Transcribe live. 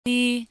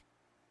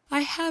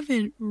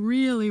haven't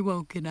really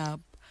woken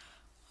up.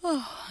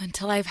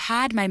 Until I've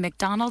had my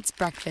McDonald's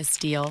breakfast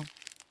deal.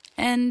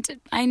 And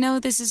I know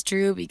this is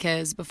true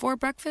because before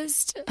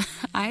breakfast,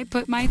 I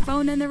put my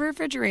phone in the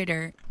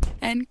refrigerator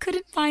and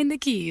couldn't find the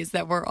keys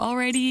that were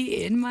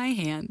already in my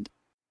hand.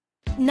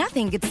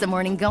 Nothing gets the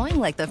morning going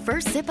like the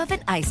first sip of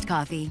an iced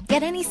coffee.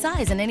 Get any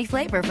size and any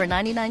flavor for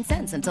 99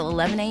 cents until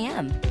 11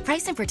 a.m.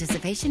 Price and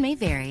participation may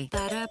vary.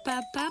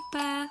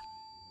 Ba-da-ba-ba-ba.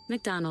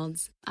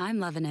 McDonald's. I'm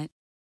loving it.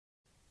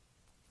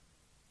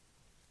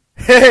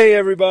 Hey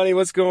everybody,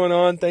 what's going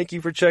on? Thank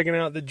you for checking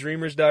out the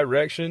Dreamer's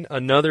Direction,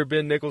 another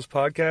Ben Nichols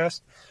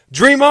podcast.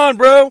 Dream on,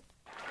 bro!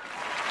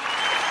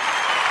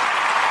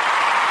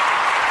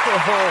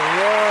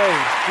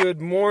 Alright,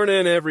 good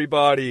morning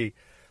everybody.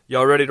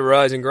 Y'all ready to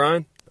rise and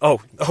grind?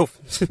 Oh,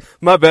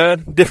 my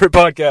bad, different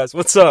podcast.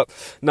 What's up?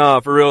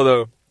 Nah, for real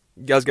though.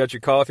 You guys got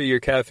your coffee, your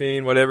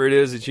caffeine, whatever it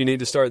is that you need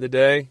to start the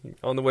day.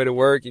 On the way to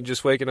work, you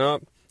just waking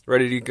up,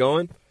 ready to get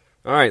going?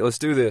 Alright, let's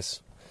do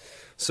this.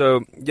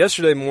 So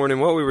yesterday morning,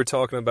 what we were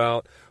talking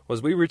about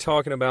was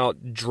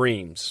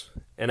dreams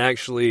and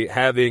actually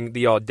having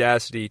the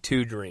audacity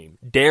to dream,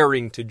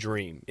 daring to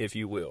dream, if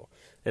you will,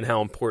 and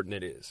how important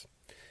it is.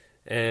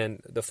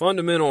 And the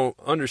fundamental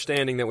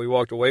understanding that we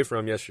walked away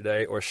from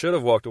yesterday, or should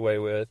have walked away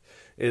with,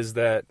 is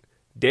that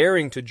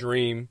daring to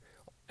dream,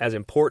 as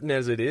important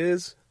as it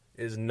is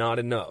not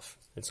enough.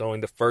 It's only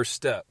the first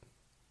step,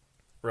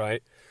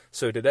 right?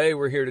 So today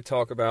we're here to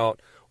talk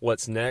about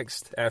what's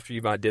next after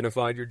you've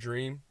identified your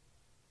dream.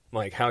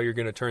 Like how you're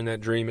going to turn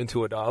that dream into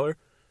 $1,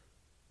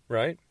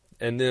 right?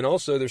 And then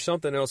also there's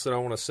something else that I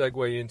want to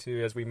segue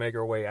into as we make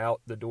our way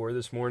out the door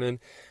this morning.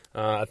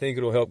 I think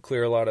it'll help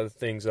clear a lot of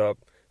things up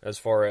as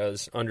far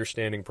as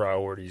understanding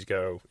priorities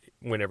go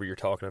whenever you're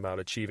talking about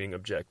achieving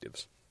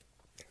objectives.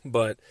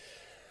 But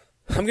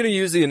I'm going to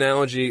use the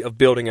analogy of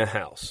building a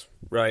house,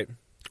 right?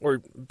 Or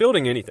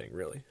building anything,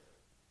 really.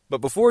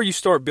 But before you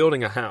start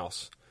building a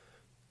house,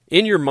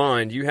 in your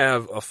mind you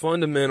have a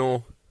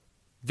fundamental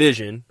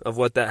vision of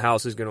what that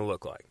house is going to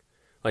look like.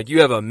 Like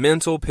you have a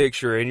mental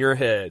picture in your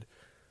head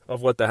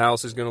of what the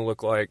house is going to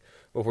look like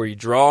before you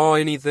draw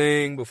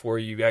anything, before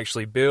you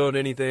actually build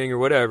anything or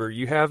whatever.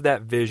 You have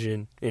that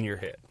vision in your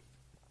head.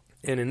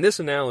 And in this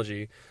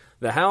analogy,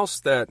 the house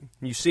that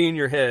you see in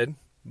your head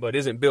but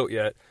isn't built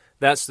yet,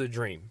 that's the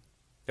dream.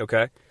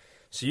 Okay?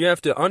 So you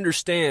have to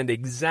understand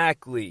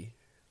exactly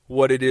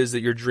what it is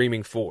that you're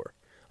dreaming for.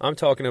 I'm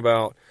talking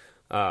about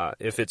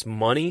if it's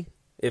money,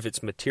 if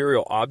it's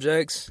material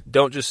objects.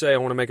 Don't just say, I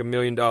want to make $1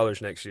 million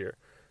next year.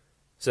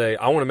 Say,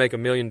 I want to make $1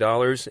 million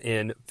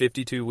in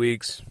 52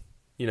 weeks,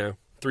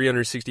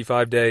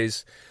 365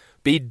 days.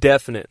 Be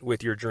definite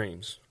with your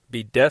dreams.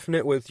 Be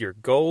definite with your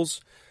goals.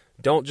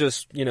 Don't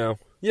just,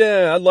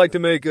 I'd like to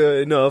make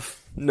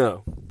enough.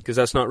 No, because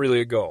that's not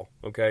really a goal,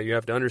 okay? You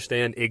have to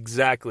understand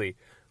exactly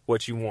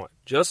what you want.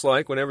 Just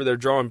like whenever they're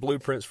drawing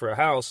blueprints for a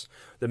house,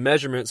 the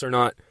measurements are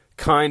not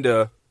kind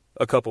of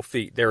a couple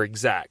feet. They're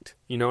exact.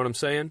 You know what I'm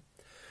saying?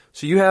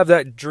 So you have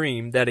that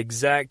dream, that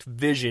exact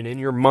vision in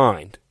your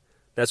mind.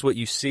 That's what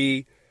you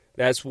see.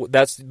 That's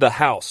the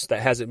house that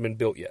hasn't been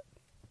built yet.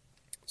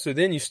 So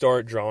then you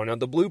start drawing out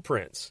the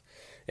blueprints.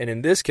 And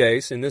in this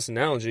case, in this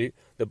analogy,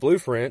 the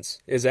blueprints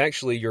is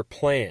actually your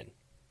plan.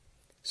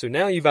 So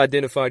now you've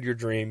identified your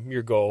dream,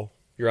 your goal,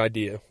 your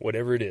idea,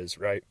 whatever it is,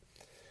 right?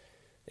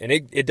 And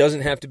it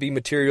doesn't have to be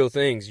material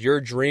things.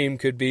 Your dream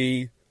could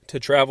be to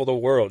travel the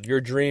world.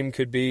 Your dream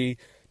could be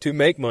to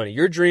make money.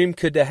 Your dream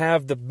could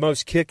have the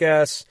most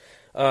kick-ass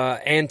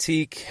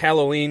antique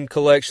Halloween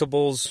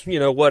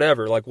collectibles,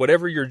 whatever. Like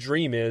whatever your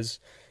dream is,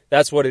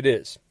 that's what it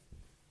is.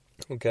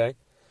 Okay?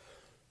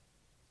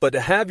 But to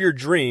have your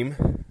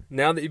dream,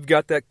 now that you've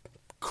got that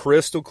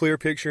crystal clear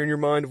picture in your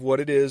mind of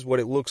what it is, what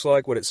it looks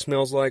like, what it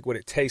smells like, what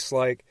it tastes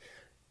like,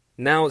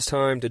 now it's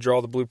time to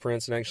draw the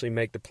blueprints and actually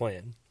make the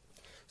plan.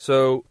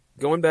 So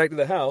going back to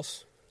the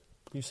house,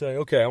 you say,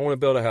 okay, I want to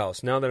build a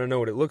house. Now that I know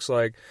what it looks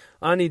like,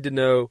 I need to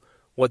know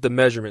what the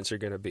measurements are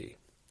going to be.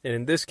 And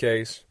in this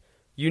case,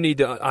 you need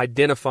to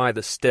identify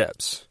the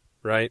steps,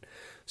 right?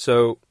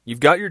 So you've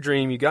got your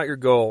dream, you got your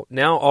goal.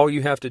 Now all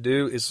you have to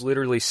do is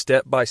literally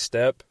step by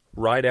step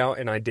write out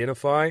and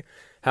identify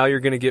how you're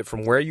going to get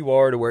from where you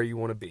are to where you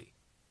want to be.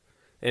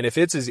 And if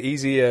it's as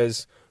easy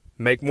as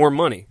make more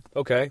money,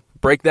 okay,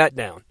 break that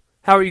down.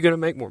 How are you going to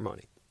make more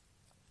money?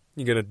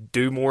 You going to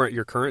do more at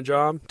your current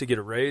job to get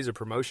a raise, a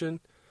promotion?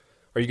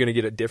 Are you going to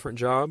get a different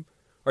job?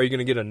 Are you going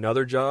to get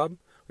another job?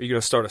 Are you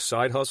going to start a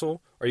side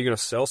hustle? Are you going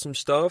to sell some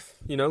stuff?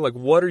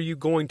 What are you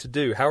going to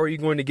do? How are you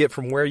going to get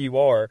from where you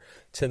are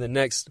to the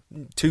next,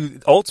 to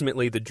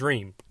ultimately the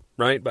dream,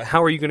 right? But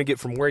how are you going to get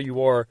from where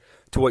you are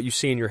to what you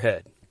see in your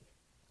head?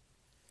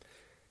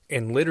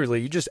 And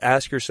literally, you just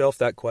ask yourself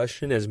that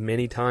question as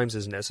many times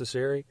as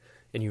necessary,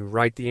 and you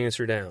write the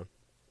answer down.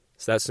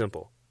 It's that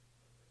simple.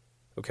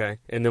 Okay?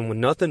 And then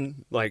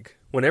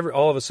whenever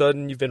all of a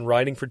sudden you've been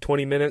writing for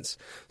 20 minutes,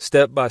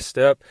 step by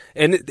step,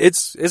 and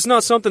it's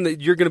not something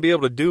that you're going to be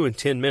able to do in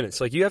 10 minutes.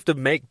 Like, you have to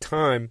make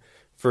time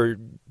for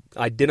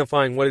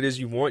identifying what it is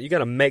you want. You got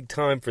to make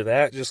time for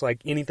that, just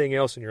like anything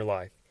else in your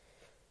life.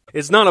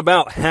 It's not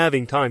about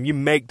having time. You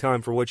make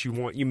time for what you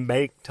want. You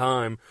make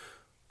time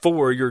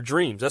for your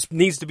dreams. That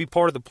needs to be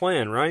part of the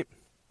plan, right?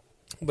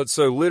 But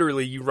so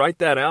literally you write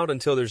that out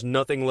until there's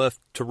nothing left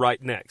to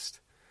write next.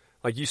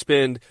 Like you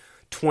spend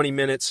 20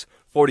 minutes,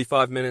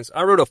 45 minutes.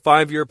 I wrote a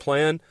 5-year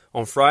plan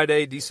on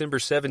Friday, December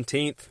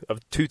 17th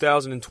of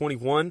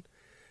 2021,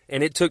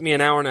 and it took me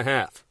an hour and a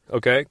half,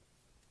 okay?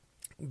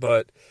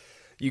 But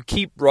you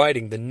keep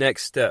writing the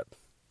next step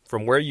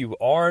from where you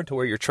are to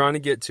where you're trying to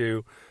get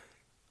to.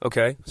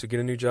 Okay, so get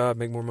a new job,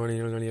 make more money,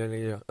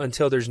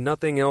 until there's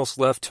nothing else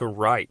left to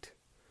write.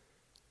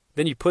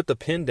 Then you put the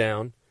pen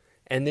down,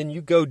 and then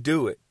you go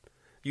do it.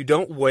 You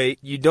don't wait.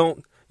 You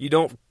don't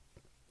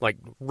like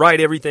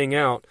write everything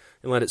out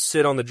and let it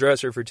sit on the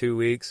dresser for 2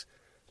 weeks.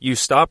 You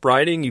stop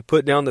writing, you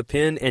put down the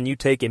pen, and you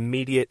take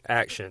immediate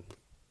action.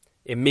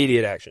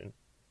 Immediate action.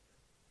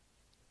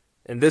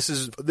 And this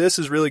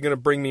is really going to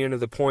bring me into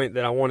the point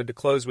that I wanted to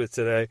close with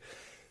today.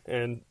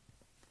 And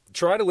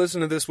try to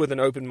listen to this with an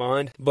open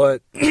mind.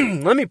 But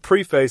let me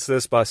preface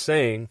this by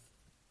saying,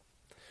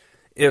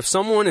 if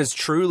someone is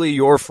truly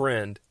your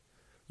friend,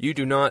 you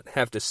do not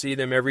have to see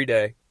them every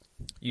day.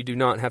 You do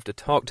not have to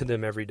talk to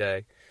them every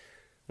day.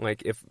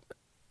 Like,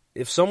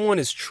 if someone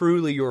is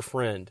truly your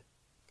friend,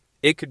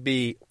 it could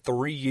be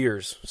 3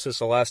 years since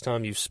the last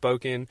time you've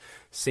spoken,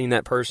 seen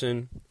that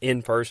person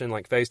in person,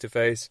 like face to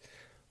face.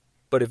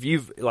 But if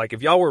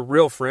y'all were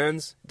real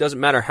friends, it doesn't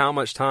matter how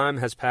much time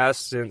has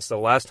passed since the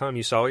last time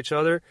you saw each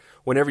other.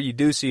 Whenever you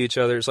do see each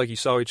other, it's like you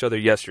saw each other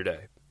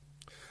yesterday.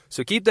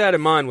 So keep that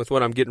in mind with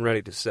what I'm getting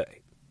ready to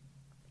say.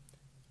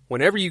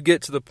 Whenever you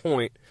get to the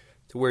point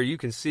to where you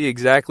can see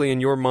exactly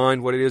in your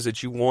mind what it is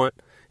that you want,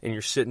 and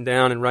you're sitting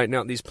down and writing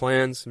out these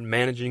plans and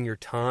managing your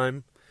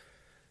time,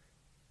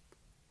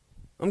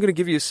 I'm going to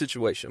give you a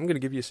situation. I'm going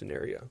to give you a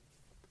scenario.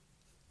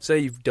 Say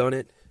you've done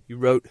it. You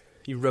wrote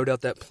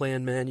out that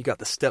plan, man. You got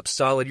the steps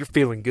solid. You're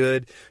feeling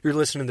good. You're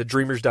listening to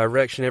Dreamer's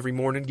Direction every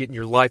morning, getting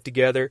your life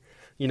together.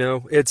 You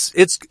know,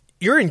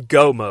 you're in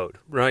go mode,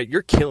 right?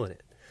 You're killing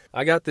it.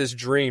 I got this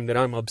dream that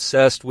I'm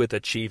obsessed with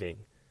achieving,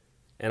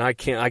 and I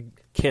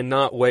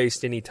cannot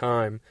waste any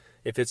time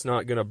if it's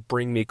not going to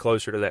bring me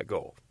closer to that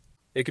goal.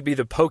 It could be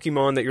the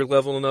Pokemon that you're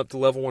leveling up to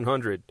level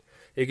 100.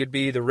 It could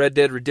be the Red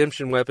Dead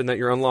Redemption weapon that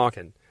you're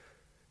unlocking.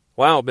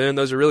 Wow, Ben,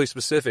 those are really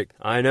specific.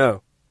 I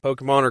know.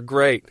 Pokemon are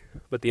great,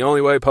 but the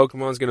only way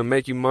Pokemon's going to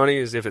make you money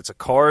is if it's a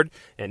card,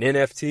 an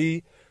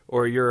NFT,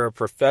 or you're a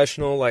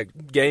professional,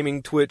 like,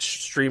 gaming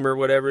Twitch streamer,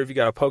 whatever, if you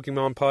got a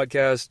Pokemon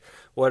podcast,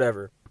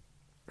 whatever.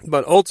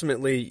 But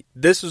ultimately,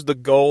 this is the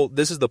goal,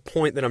 this is the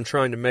point that I'm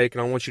trying to make,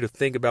 and I want you to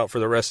think about for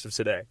the rest of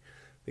today.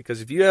 Because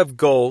if you have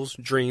goals,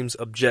 dreams,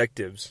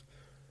 objectives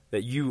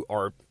that you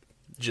are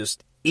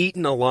just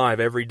eaten alive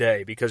every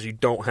day because you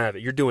don't have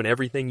it, you're doing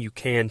everything you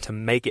can to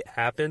make it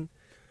happen,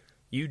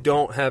 you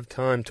don't have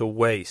time to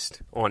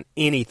waste on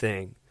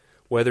anything,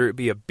 whether it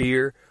be a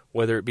beer,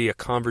 whether it be a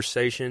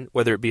conversation,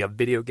 whether it be a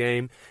video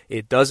game.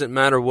 It doesn't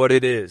matter what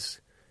it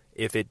is.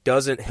 If it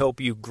doesn't help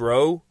you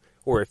grow,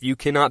 or if you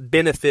cannot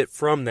benefit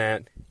from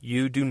that,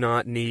 you do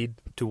not need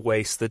to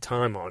waste the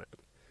time on it.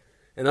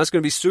 And that's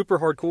going to be super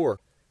hardcore.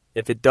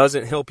 If it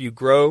doesn't help you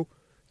grow,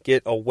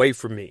 get away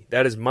from me.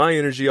 That is my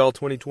energy all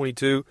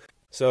 2022.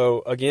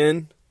 So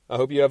again, I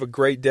hope you have a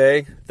great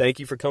day. Thank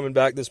you for coming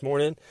back this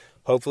morning.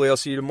 Hopefully I'll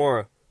see you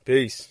tomorrow.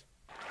 Peace.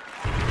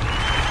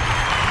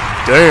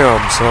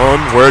 Damn, son,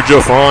 where'd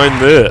you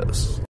find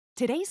this?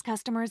 Today's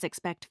customers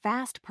expect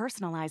fast,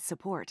 personalized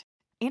support.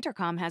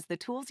 Intercom has the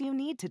tools you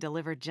need to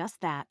deliver just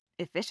that,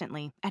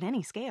 efficiently, at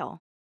any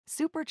scale.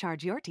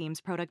 Supercharge your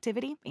team's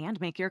productivity and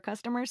make your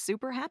customers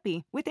super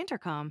happy with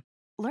Intercom.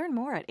 Learn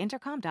more at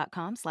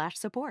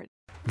intercom.com/support.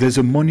 There's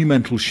a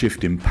monumental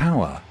shift in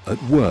power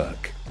at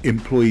work.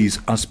 Employees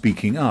are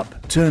speaking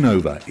up,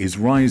 turnover is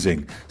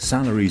rising,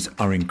 salaries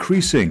are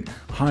increasing,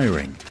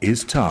 hiring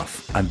is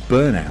tough, and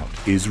burnout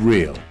is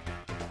real.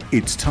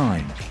 It's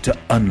time to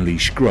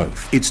unleash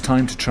growth. It's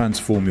time to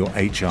transform your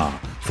HR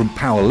from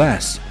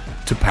powerless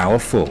to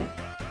powerful.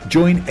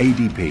 Join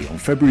ADP on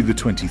February the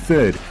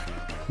 23rd.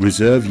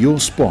 Reserve your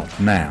spot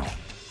now.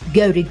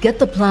 Go to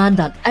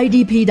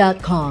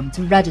gettheplan.adp.com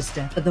to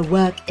register for the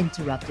Work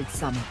Interrupted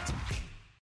Summit.